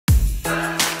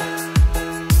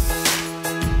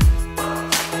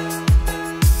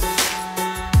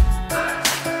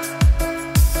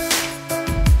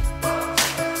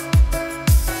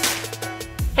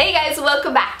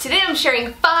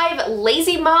sharing 5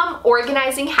 lazy mom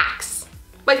organizing hacks.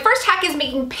 My first hack is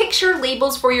making picture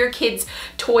labels for your kids'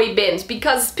 toy bins,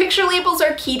 because picture labels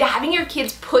are key to having your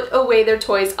kids put away their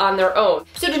toys on their own.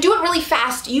 So to do it really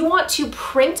fast, you want to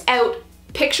print out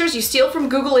pictures you steal from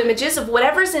Google Images of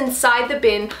whatever's inside the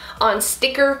bin on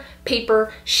sticker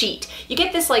paper sheet. You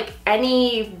get this like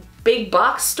any big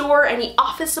box store, any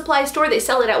office supply store, they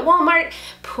sell it at Walmart.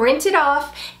 Print it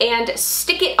off and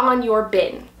stick it on your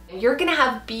bin. You're gonna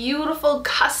have beautiful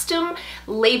custom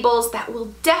labels that will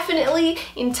definitely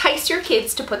entice your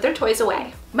kids to put their toys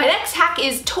away. My next hack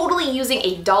is totally using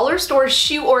a dollar store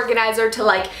shoe organizer to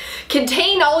like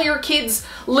contain all your kids'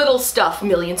 little stuff.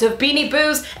 Millions of Beanie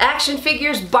Boos, action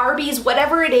figures, Barbies,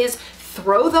 whatever it is.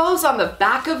 Throw those on the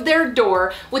back of their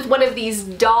door with one of these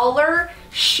dollar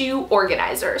shoe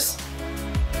organizers.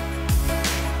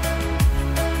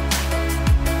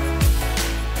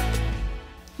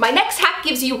 My next hack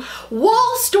gives you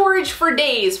wall storage for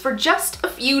days for just a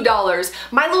few dollars.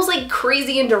 Milo's like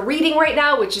crazy into reading right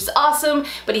now, which is awesome,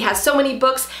 but he has so many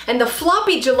books, and the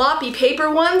floppy jalopy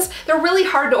paper ones, they're really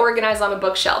hard to organize on a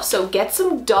bookshelf. So get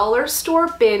some dollar store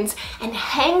bins and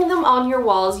hang them on your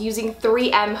walls using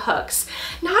 3M hooks.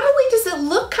 Not only does it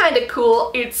look kind of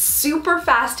cool, it's super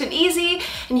fast and easy,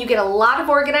 and you get a lot of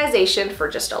organization for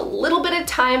just a little bit of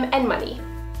time and money.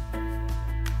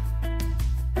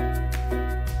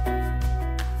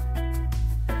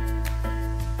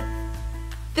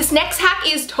 This next hack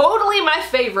is totally my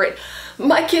favorite.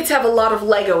 My kids have a lot of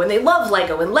Lego and they love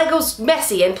Lego, and Lego's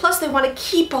messy, and plus they want to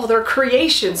keep all their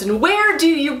creations, and where do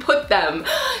you put them?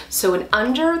 So an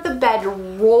under the bed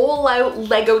roll out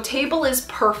Lego table is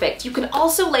perfect. You can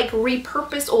also like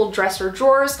repurpose old dresser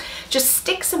drawers. Just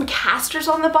stick some casters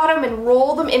on the bottom and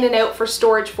roll them in and out for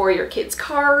storage for your kids'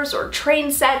 cars or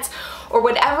train sets, or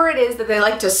whatever it is that they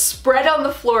like to spread on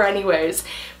the floor anyways.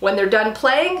 When they're done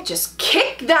playing, just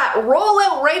kick that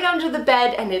rollout right under the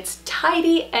bed and it's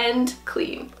tidy and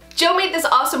clean. Joe made this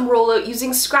awesome rollout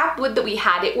using scrap wood that we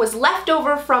had. It was left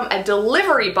over from a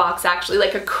delivery box, actually,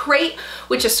 like a crate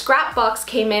which a scrap box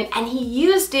came in, and he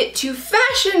used it to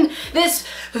fashion this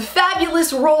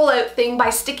fabulous rollout thing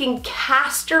by sticking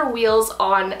caster wheels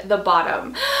on the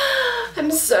bottom.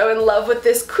 I'm so in love with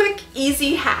this quick,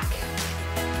 easy hack.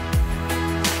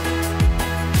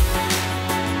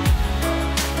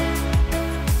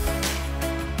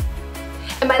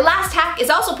 And my last hack is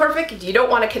also perfect if you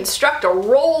don't want to construct a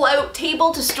roll-out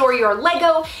table to store your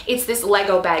Lego. It's this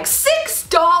Lego bag.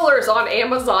 $6 on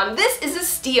Amazon. This is a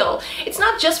steal. It's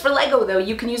not just for Lego though.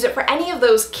 You can use it for any of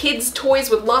those kids' toys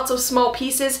with lots of small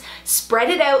pieces. Spread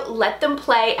it out, let them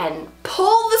play, and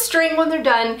pull the string when they're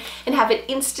done and have it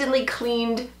instantly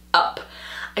cleaned up.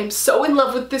 I'm so in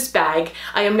love with this bag.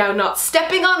 I am now not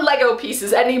stepping on Lego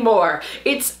pieces anymore.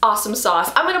 It's awesome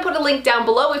sauce. I'm gonna put a link down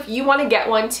below if you want to get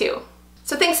one too.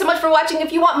 So thanks so much for watching.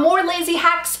 If you want more lazy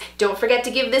hacks, don't forget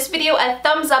to give this video a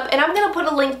thumbs up, and I'm gonna put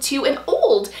a link to an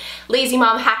old lazy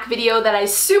mom hack video that I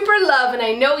super love, and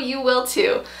I know you will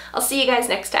too. I'll see you guys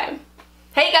next time.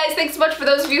 Hey guys, thanks so much for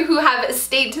those of you who have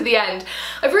stayed to the end.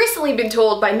 I've recently been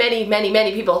told by many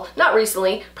people, not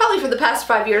recently, probably for the past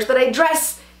 5 years, that I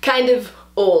dress kind of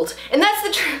old. And that's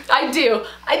the truth. I do.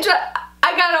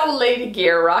 I got old lady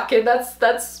gear rocking.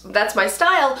 That's my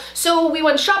style. So we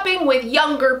went shopping with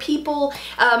younger people,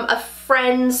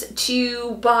 friends,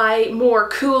 to buy more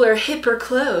cooler, hipper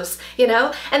clothes, you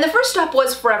know? And the first stop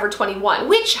was Forever 21,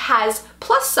 which has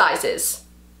plus sizes.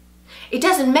 It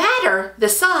doesn't matter the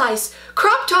size.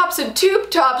 Crop tops and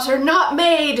tube tops are not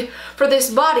made for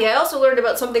this body. I also learned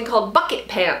about something called bucket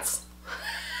pants.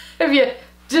 If you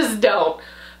just don't.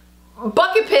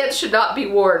 Bucket pants should not be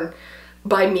worn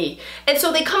by me. And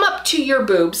so they come up to your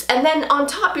boobs, and then on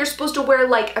top you're supposed to wear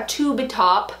like a tube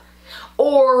top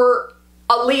or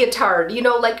a leotard, you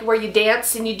know, like where you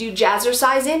dance and you do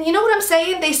jazzercise in. You know what I'm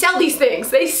saying? They sell these things.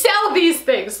 They sell these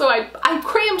things. So I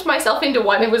crammed myself into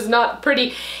one. It was not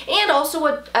pretty. And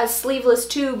also a sleeveless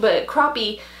tube, but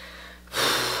croppy.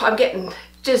 I'm getting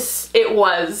just, it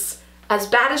was as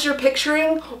bad as you're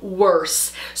picturing,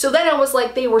 worse. So then I was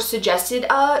like, they were suggested,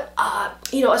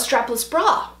 you know, a strapless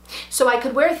bra. So I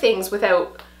could wear things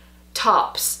without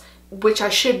tops, which I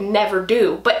should never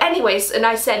do. But anyways, and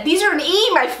I said, these are an E,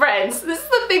 my friends. This is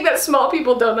the thing that small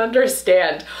people don't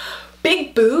understand.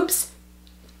 Big boobs,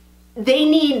 they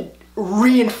need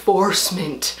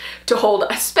reinforcement to hold,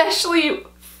 especially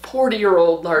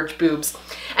 40-year-old large boobs.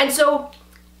 And so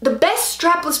the best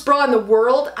strapless bra in the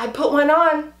world, I put one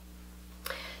on,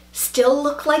 still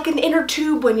look like an inner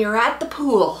tube when you're at the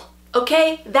pool.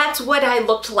 Okay, that's what I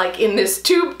looked like in this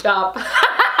tube top.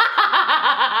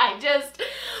 I just,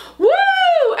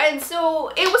 woo! And so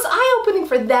it was eye-opening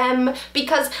for them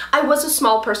because I was a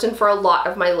small person for a lot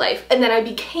of my life, and then I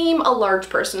became a large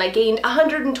person. I gained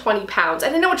 120 pounds.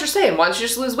 And I know what you're saying, why don't you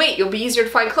just lose weight? You'll be easier to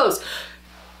find clothes.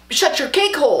 Shut your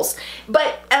cake holes.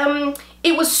 But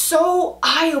it was so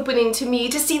eye-opening to me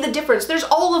to see the difference. There's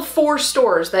all of 4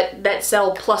 stores that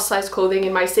sell plus size clothing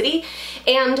in my city,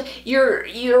 and you're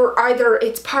either,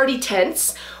 it's party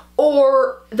tents,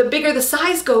 or the bigger the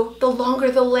size go, the longer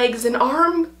the legs and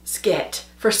arms get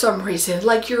for some reason.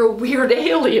 Like you're a weird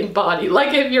alien body.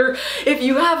 Like if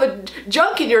you have a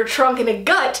junk in your trunk and a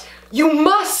gut, you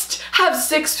must have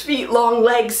 6 feet long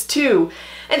legs too.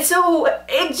 And so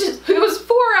it was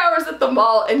 4 hours at the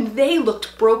mall, and they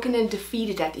looked broken and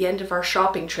defeated at the end of our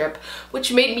shopping trip,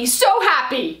 which made me so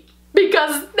happy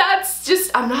because that's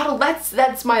just,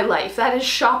 that's my life. That is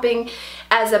shopping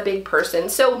as a big person.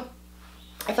 So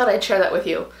I thought I'd share that with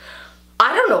you.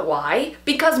 I don't know why,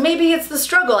 because maybe it's the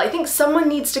struggle. I think someone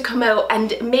needs to come out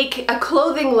and make a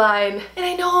clothing line. And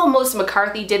I know Melissa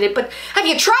McCarthy did it, but have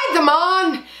you tried them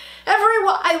on?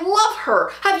 Everyone, I love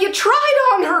her. Have you tried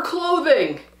on her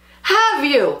clothing? Have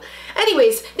you?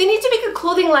 Anyways, they need to make a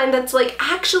clothing line that's like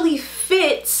actually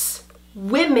fits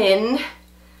women.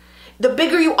 The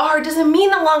bigger you are doesn't mean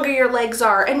the longer your legs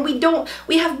are. And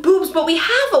we have boobs, but we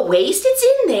have a waist. It's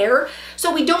in there.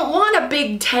 So we don't want a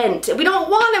big tent. We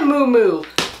don't want a moo-moo.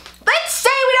 Let's say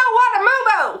we don't want a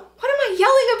moo-moo. What am I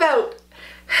yelling about?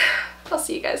 I'll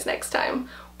see you guys next time.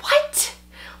 What?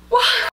 What?